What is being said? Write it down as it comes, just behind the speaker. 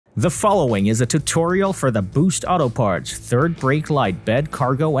The following is a tutorial for the Boost Auto Parts third brake light bed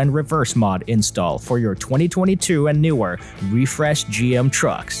cargo and reverse mod install for your 2022 and newer refreshed GM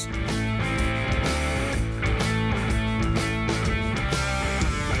trucks.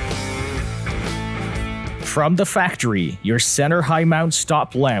 From the factory, your center high mount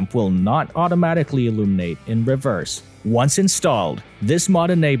stop lamp will not automatically illuminate in reverse. Once installed, this mod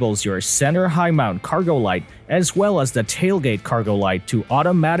enables your center high mount cargo light as well as the tailgate cargo light to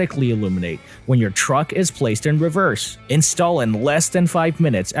automatically illuminate when your truck is placed in reverse. Install in less than 5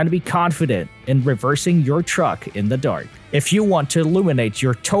 minutes and be confident in reversing your truck in the dark. If you want to illuminate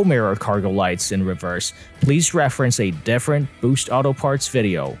your tow mirror cargo lights in reverse, please reference a different Boost Auto Parts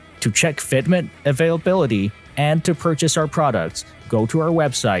video. To check fitment, availability, and to purchase our products, go to our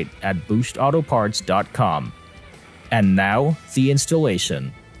website at boostautoparts.com. And now, the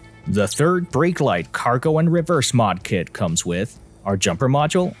installation. The third brake light cargo and reverse mod kit comes with our jumper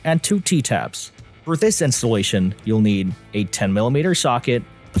module and 2 T-tabs. For this installation, you'll need a 10mm socket,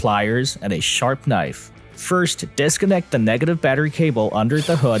 pliers, and a sharp knife. First, disconnect the negative battery cable under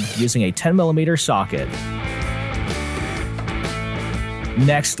the hood using a 10mm socket.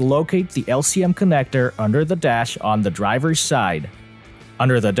 Next, locate the LCM connector under the dash on the driver's side.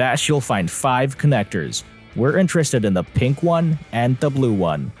 Under the dash, you'll find 5 connectors. We're interested in the pink one and the blue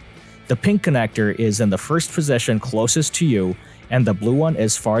one. The pink connector is in the first position closest to you, and the blue one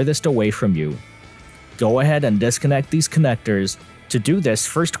is farthest away from you. Go ahead and disconnect these connectors. To do this,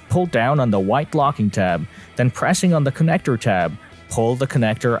 first pull down on the white locking tab, then pressing on the connector tab, pull the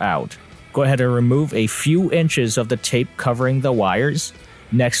connector out. Go ahead and remove a few inches of the tape covering the wires.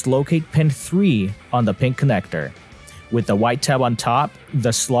 Next, locate pin 3 on the pink connector. With the white tab on top,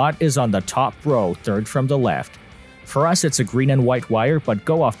 the slot is on the top row, third from the left. For us, it's a green and white wire, but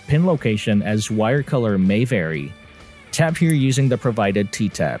go off pin location as wire color may vary. Tap here using the provided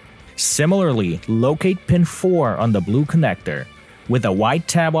T-tab. Similarly, locate pin 4 on the blue connector. With a white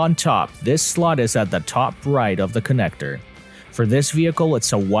tab on top, this slot is at the top right of the connector. For this vehicle,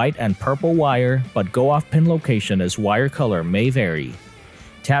 it's a white and purple wire, but go off pin location as wire color may vary.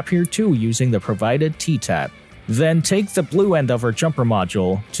 Tap here too using the provided T-tab. Then take the blue end of our jumper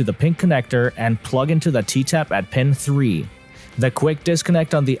module to the pink connector and plug into the T-tap at pin 3. The quick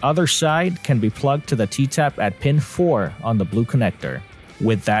disconnect on the other side can be plugged to the T-tap at pin 4 on the blue connector.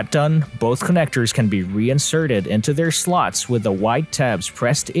 With that done, both connectors can be reinserted into their slots with the white tabs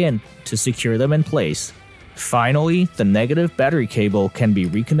pressed in to secure them in place. Finally, the negative battery cable can be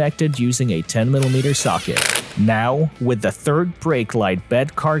reconnected using a 10mm socket. Now, with the third brake light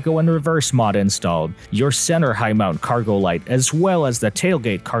bed cargo and reverse mod installed, your center high mount cargo light as well as the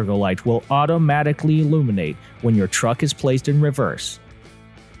tailgate cargo light will automatically illuminate when your truck is placed in reverse.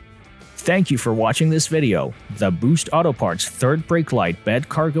 Thank you for watching this video. The Boost Auto Parts third brake light bed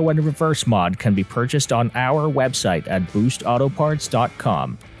cargo and reverse mod can be purchased on our website at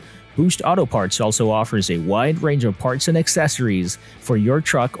boostautoparts.com. Boost Auto Parts also offers a wide range of parts and accessories for your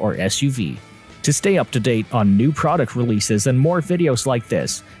truck or SUV. To stay up to date on new product releases and more videos like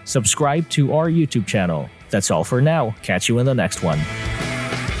this, subscribe to our YouTube channel. That's all for now. Catch you in the next one.